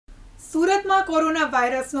સુરતમાં કોરોના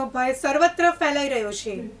વાયરસનો ભય સર્વત્ર ફેલાઈ રહ્યો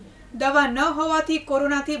છે। દવા ન હોવાથી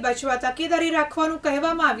કોરોનાથી બચવા તકેદારી રાખવાનું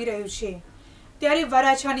કહેવામાં આવી રહ્યું છે। ત્યારે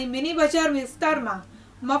વરાછાની મિની બજાર વિસ્તારમાં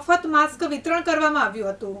મફત માસ્ક વિતરણ કરવામાં આવ્યું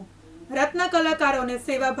હતું। રત્ન કલાકારોને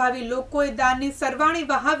સેવાભાવી લોકોએ દાનની સરવાણી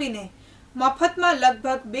વહાવીને મફતમાં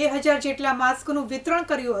લગભગ 2000 જેટલા માસ્કનું વિતરણ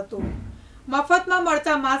કર્યું હતું। મફતમાં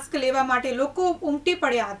મળતા માસ્ક લેવા માટે લોકો ઉમટી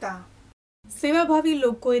પડ્યા હતા। સેવાભાવી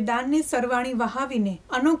લોકોએ દાનની સરવાણી વહાવીને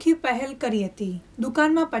અનોખી પહેલ કરી હતી।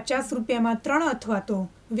 દુકાનમાં 50 રૂપિયામાં 3 અથવા તો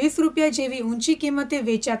 20 રૂપિયા જેવી ઊંચી કિંમતે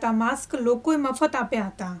વેચાતા માસ્ક લોકોએ મફત આપ્યા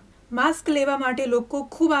હતા। માસ્ક લેવા માટે લોકો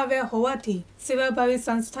ખૂબ આવ્યા હોવાથી સેવાભાવી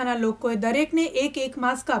સંસ્થાના લોકોએ દરેકને એક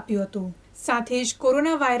માસ્ક આપ્યું હતું। સાથે જ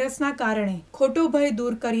કોરોના વાયરસના કારણે ખોટો ભય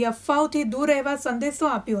દૂર કરી અફવાઓથી દૂર રહેવા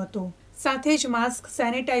સંદેશો આપ્યો હતો। સાથે જ માસ્ક,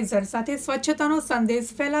 સેનિટાઈઝર સાથે સ્વચ્છતાનો સંદેશ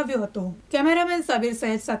ફેલાવ્યો હતો। કેમેરામેન સબીર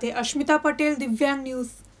સૈયદ સાથે અશ્મિતા પટેલ, દિવ્યાંગ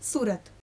ન્યૂઝ, સુરત।